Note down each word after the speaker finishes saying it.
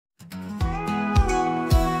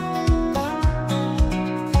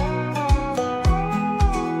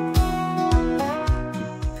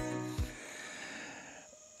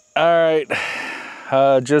All right,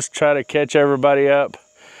 just try to catch everybody up.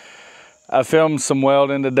 I filmed some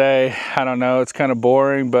welding today. I don't know, it's kind of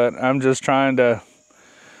boring, but I'm just trying to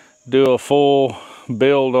do a full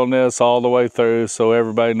build on this all the way through so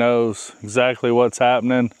everybody knows exactly what's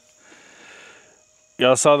happening.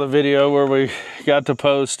 Y'all saw the video where we got the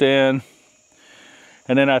post in,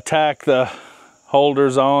 and then I tack the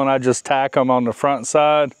holders on. I just tack them on the front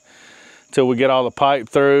side till we get all the pipe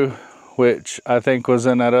through, which I think was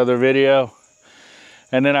in that other video.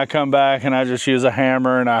 And then I come back and I just use a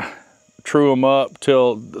hammer and I true them up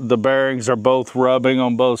till the bearings are both rubbing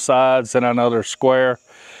on both sides and I know they're square.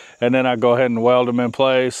 And then I go ahead and weld them in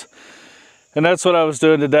place. And that's what I was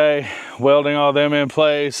doing today, welding all them in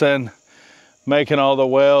place and making all the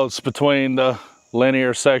welds between the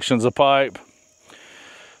linear sections of pipe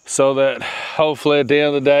so that hopefully at the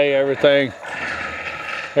end of the day everything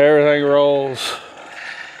rolls.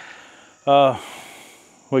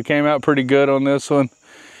 We came out pretty good on this one.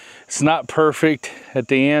 It's not perfect at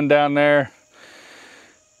the end down there.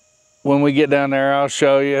 When we get down there, I'll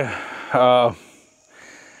show you.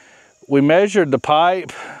 We measured the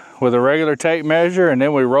pipe with a regular tape measure and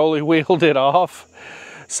then we rolly wheeled it off.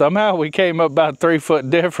 Somehow we came up about 3 foot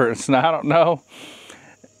difference. Now I don't know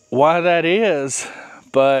why that is,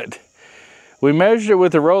 but we measured it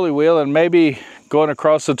with the rolly wheel, and maybe going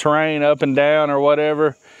across the terrain up and down or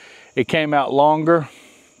whatever, it came out longer,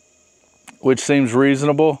 which seems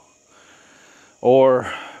reasonable.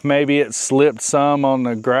 Or maybe it slipped some on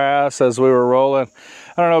the grass as we were rolling.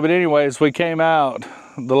 I don't know, but anyways, we came out.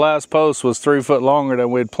 The last post was 3 foot longer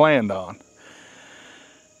than we'd planned on.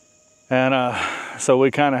 And so we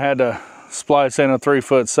kind of had to splice in a 3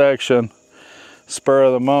 foot section, spur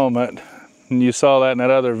of the moment. And you saw that in that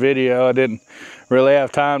other video. I didn't really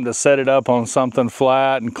have time to set it up on something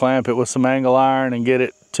flat and clamp it with some angle iron and get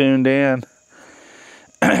it tuned in.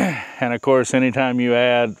 And of course, anytime you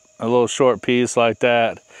add a little short piece like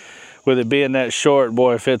that, with it being that short,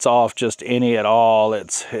 boy, if it's off just any at all,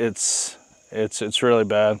 it's really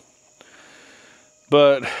bad.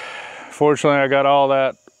 But fortunately, I got all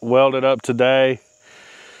that welded up today.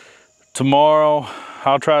 Tomorrow,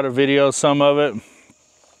 I'll try to video some of it.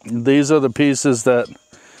 These are the pieces that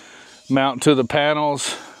mount to the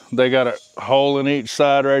panels. They got a hole in each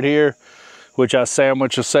side right here, which I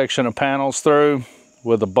sandwich a section of panels through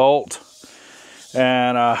with a bolt.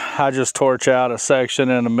 And I just torch out a section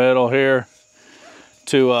in the middle here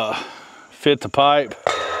to fit the pipe.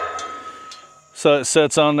 So it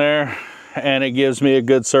sits on there and it gives me a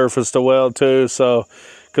good surface to weld to. So,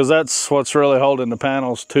 because that's what's really holding the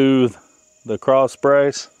panels to the cross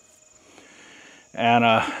brace. And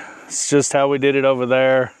it's just how we did it over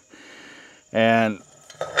there. And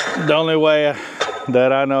the only way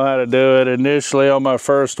that I know how to do it, initially on my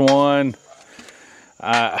first one,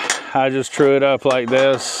 I just true it up like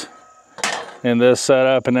this in this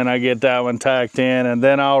setup, and then I get that one tacked in, and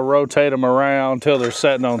then I'll rotate them around till they're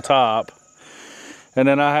sitting on top. And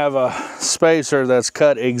then I have a spacer that's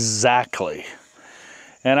cut exactly.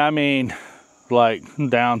 And I mean, like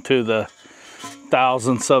down to the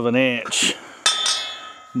thousandths of an inch.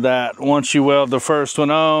 That once you weld the first one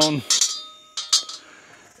on,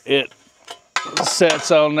 it sets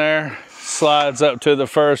on there, slides up to the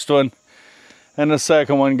first one, and the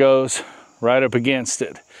second one goes right up against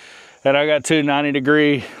it. And I got two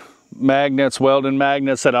 90-degree magnets, welding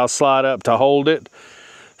magnets, that I'll slide up to hold it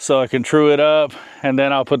so I can true it up, and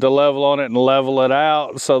then I'll put the level on it and level it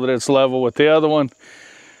out so that it's level with the other one.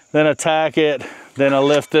 Then attack it, then I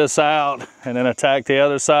lift this out, and then attack the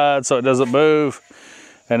other side so it doesn't move,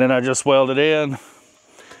 and then I just weld it in.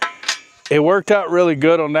 It worked out really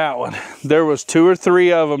good on that one. There was 2 or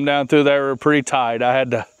 3 of them down through there were pretty tight. I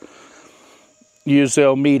had to use the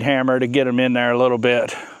old meat hammer to get them in there a little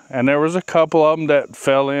bit. And there was a couple of them that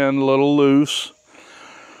fell in a little loose.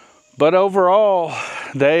 But overall,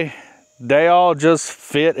 they all just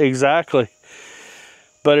fit exactly.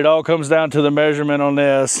 But it all comes down to the measurement on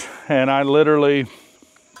this. And I literally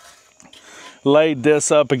laid this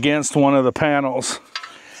up against one of the panels.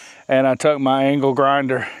 And I took my angle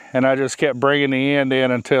grinder and I just kept bringing the end in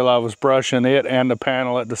until I was brushing it and the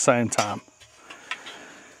panel at the same time.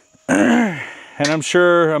 And I'm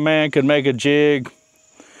sure a man could make a jig a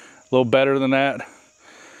little better than that.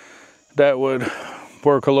 That would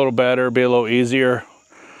work a little better, be a little easier.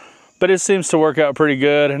 But it seems to work out pretty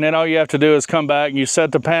good. And then all you have to do is come back and you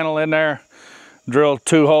set the panel in there, drill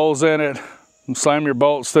 2 holes in it, and slam your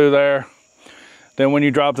bolts through there. Then when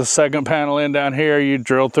you drop the second panel in down here, you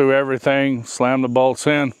drill through everything, slam the bolts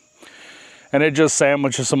in, and it just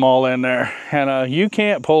sandwiches them all in there. And you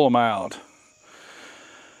can't pull them out.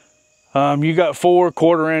 You got 4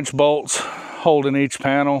 1/4-inch bolts holding each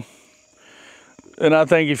panel. And I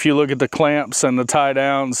think if you look at the clamps and the tie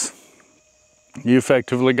downs, you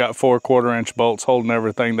effectively got 4 1/4-inch bolts holding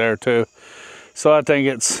everything there too. So I think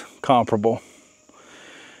it's comparable.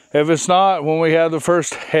 If it's not, when we have the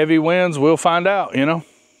first heavy winds, we'll find out, you know.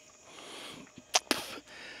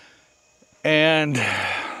 And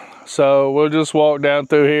so we'll just walk down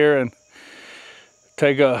through here and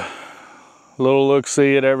take a little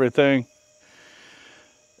look-see at everything.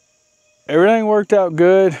 Everything worked out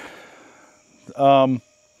good. The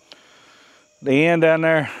end down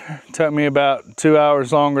there took me about 2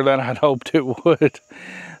 hours longer than I'd hoped it would.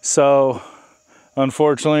 So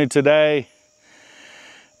unfortunately today,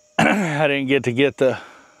 I didn't get to get the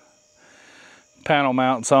panel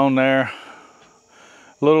mounts on there.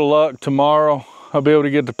 Little luck, tomorrow I'll be able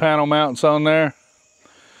to get the panel mounts on there.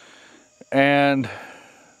 And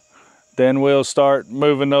then we'll start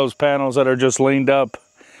moving those panels that are just leaned up.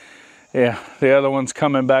 Yeah, the other one's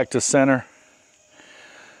coming back to center.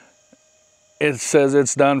 It says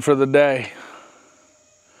it's done for the day.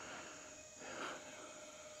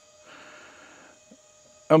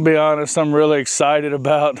 I'll be honest, I'm really excited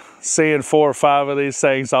about seeing 4 or 5 of these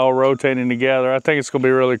things all rotating together. I think it's gonna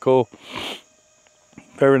be really cool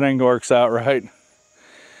if everything works out right.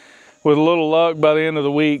 With a little luck, by the end of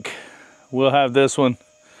the week, we'll have this one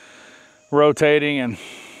rotating and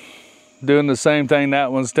doing the same thing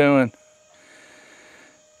that one's doing.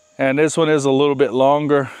 And this one is a little bit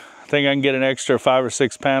longer. I think I can get an extra 5 or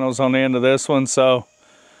 6 panels on the end of this one, so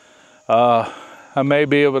I may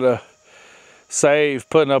be able to save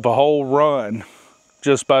putting up a whole run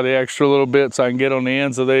just by the extra little bits I can get on the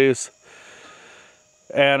ends of these.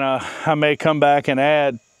 And I may come back and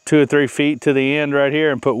add 2 or 3 feet to the end right here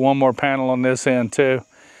and put 1 more panel on this end too.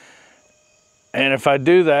 And if I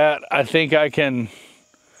do that, I think I can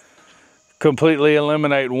completely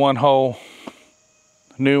eliminate 1 whole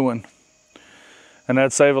new one, and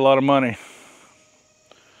that'd save a lot of money.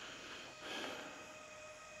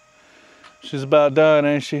 She's about done,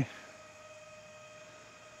 ain't she?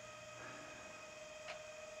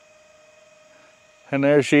 And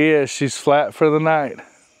there she is. She's flat for the night.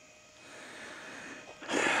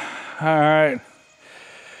 All right.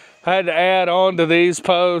 I had to add on to these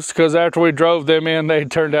posts because after we drove them in, they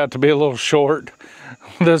turned out to be a little short.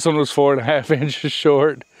 This one was 4.5 inches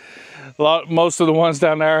short. Most of the ones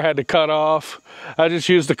down there I had to cut off. I just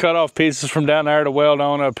used the cut off pieces from down there to weld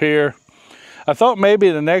on up here. I thought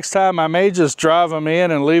maybe the next time I may just drive them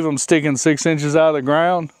in and leave them sticking 6 inches out of the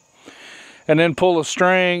ground, and then pull a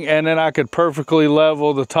string, and then I could perfectly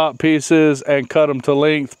level the top pieces and cut them to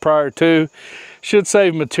length prior to. Should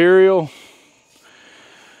save material.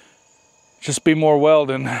 Just be more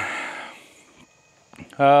welding.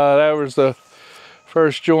 That was the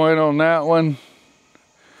first joint on that one.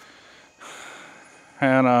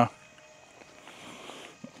 And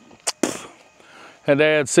had to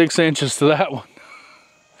add 6 inches to that one.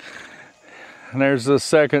 And there's the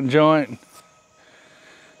second joint.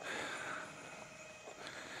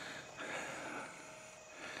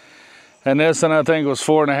 And this one I think was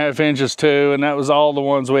 4.5 inches too, and that was all the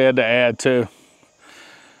ones we had to add to.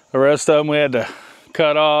 The rest of them we had to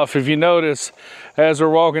cut off. If you notice, as we're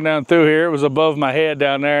walking down through here, it was above my head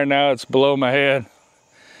down there, and now it's below my head.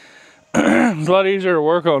 It's a lot easier to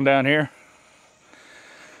work on down here.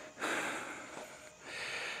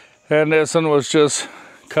 And this one was just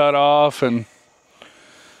cut off, and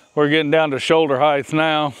we're getting down to shoulder height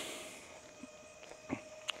now.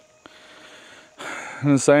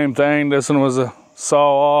 And the same thing, this one was a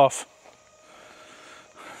saw off.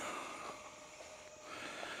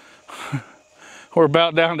 We're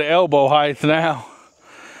about down to elbow height now.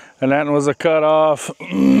 And that one was a cut off.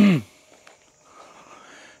 And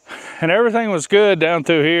everything was good down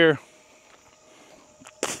through here.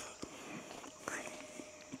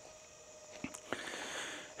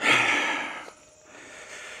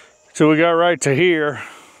 So we got right to here.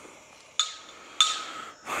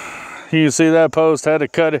 You can see that post, had to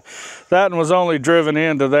cut it. That one was only driven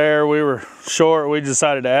into there. We were short, we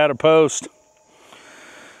decided to add a post.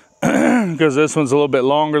 Because this one's a little bit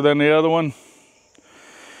longer than the other one.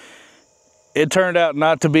 It turned out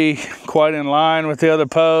not to be quite in line with the other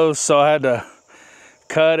post, so I had to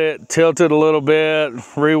cut it, tilt it a little bit,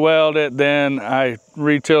 re-weld it, then I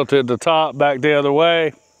re-tilted the top back the other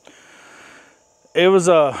way. It was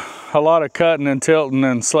a lot of cutting and tilting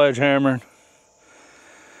and sledgehammering.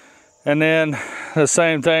 And then the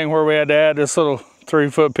same thing where we had to add this little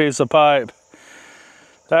 3-foot piece of pipe.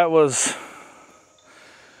 That was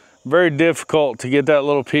very difficult to get that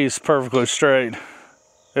little piece perfectly straight.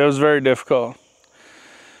 It was very difficult.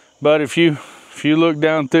 But if you look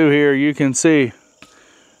down through here, you can see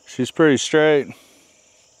she's pretty straight.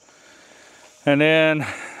 And then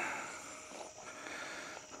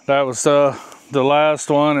that was the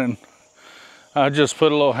last one, and I just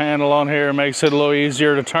put a little handle on here. It makes it a little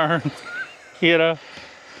easier to turn, you know.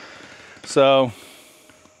 So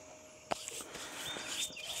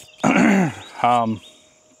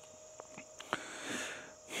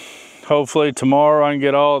hopefully tomorrow I can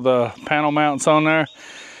get all the panel mounts on there,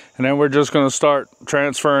 and then we're just going to start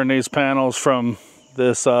transferring these panels from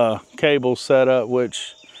this cable setup,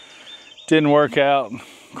 which didn't work out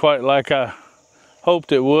quite like I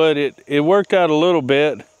hoped it would. It worked out a little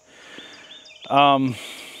bit.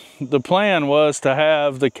 The plan was to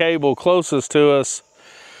have the cable closest to us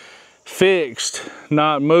fixed,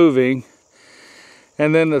 not moving,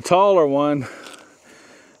 and then the taller one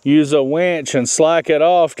use a winch and slack it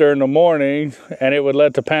off during the morning, and it would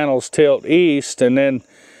let the panels tilt east, and then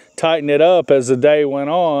tighten it up as the day went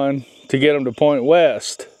on to get them to point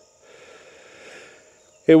west.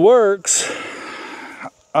 It works,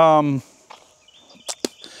 and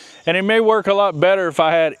it may work a lot better if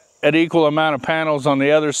I had an equal amount of panels on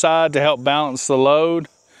the other side to help balance the load.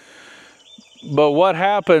 But what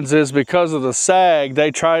happens is, because of the sag,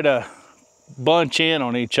 they try to bunch in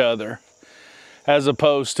on each other as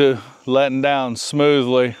opposed to letting down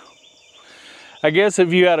smoothly. I guess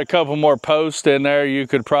if you had a couple more posts in there, you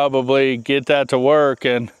could probably get that to work,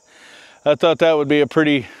 and I thought that would be a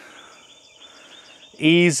pretty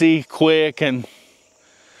easy, quick, and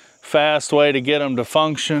fast way to get them to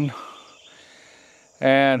function.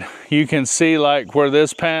 And you can see, like, where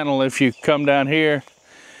this panel, if you come down here,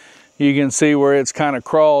 you can see where it's kind of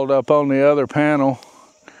crawled up on the other panel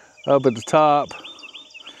up at the top.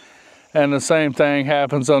 And the same thing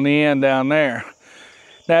happens on the end down there.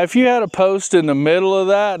 Now, if you had a post in the middle of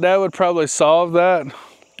that, that would probably solve that.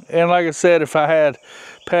 And like I said, if I had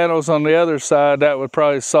panels on the other side, that would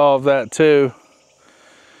probably solve that too.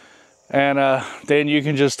 And then you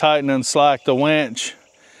can just tighten and slack the winch,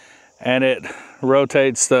 and it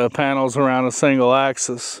rotates the panels around a single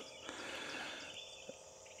axis.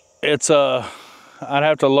 It's I'd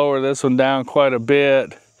have to lower this one down quite a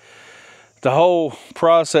bit. The whole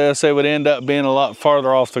process, it would end up being a lot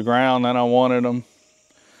farther off the ground than I wanted them.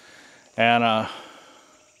 And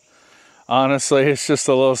honestly, it's just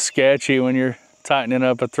a little sketchy when you're tightening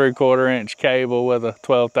up a 3/4 inch cable with a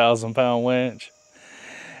 12,000 pound winch.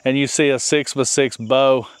 And you see a 6x6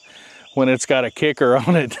 bow when it's got a kicker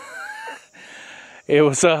on it. It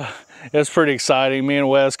was pretty exciting. Me and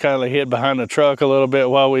Wes kind of hid behind the truck a little bit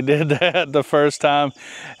while we did that the first time.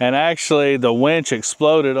 And actually the winch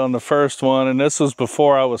exploded on the first one, and this was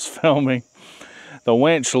before I was filming. The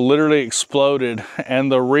winch literally exploded,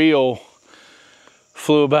 and the reel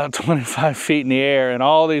flew about 25 feet in the air, and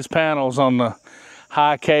all these panels on the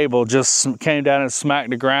high cable just came down and smacked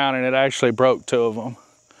the ground, and it actually broke 2 of them.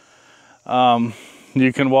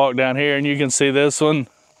 You can walk down here and you can see this one.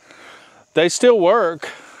 They still work,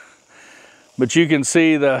 but you can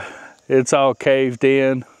see it's all caved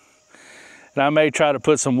in. And I may try to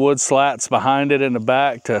put some wood slats behind it in the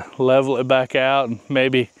back to level it back out and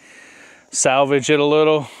maybe salvage it a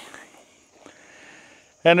little.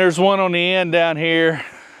 And there's one on the end down here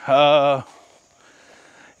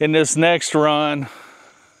in this next run,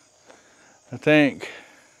 I think.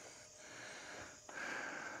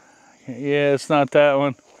 Yeah, it's not that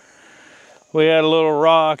one. We had a little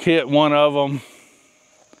rock hit one of them,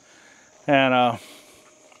 and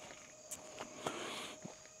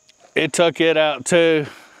it took it out too.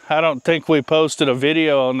 I don't think we posted a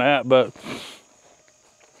video on that, but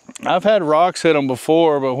I've had rocks hit them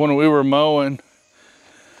before, but when we were mowing,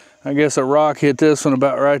 I guess a rock hit this one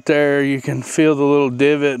about right there. You can feel the little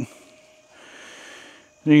divot.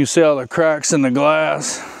 You can see all the cracks in the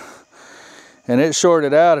glass. And it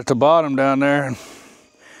shorted out at the bottom down there.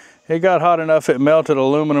 It got hot enough it melted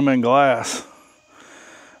aluminum and glass.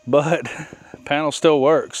 But the panel still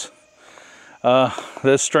works.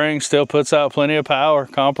 This string still puts out plenty of power,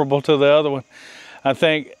 comparable to the other one. I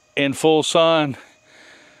think in full sun,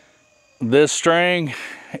 this string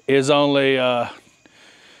is only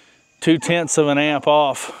 0.2 of an amp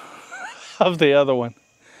off of the other one.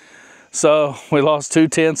 So we lost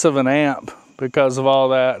 0.2 of an amp because of all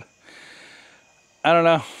that. I don't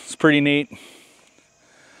know, it's pretty neat.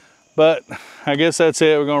 But I guess that's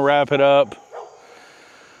it. We're gonna wrap it up.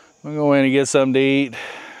 We'll go in and get something to eat.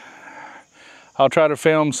 I'll try to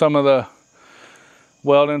film some of the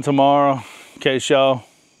welding tomorrow in case y'all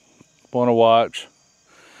wanna watch.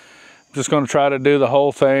 I'm just gonna try to do the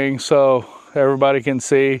whole thing so everybody can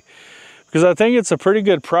see. because I think it's a pretty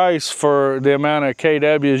good price for the amount of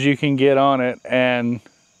KWs you can get on it and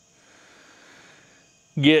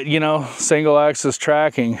get, you know, single axis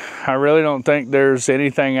tracking. I really don't think there's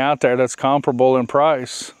anything out there that's comparable in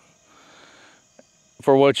price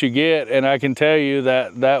for what you get. And I can tell you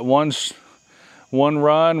that one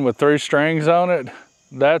run with 3 strings on it,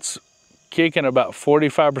 that's kicking about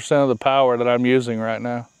 45% of the power that I'm using right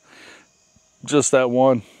now. Just that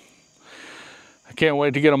one. I can't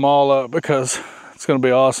wait to get them all up because it's going to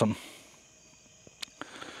be awesome.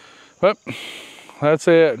 But that's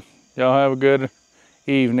it. Y'all have a good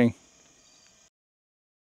evening.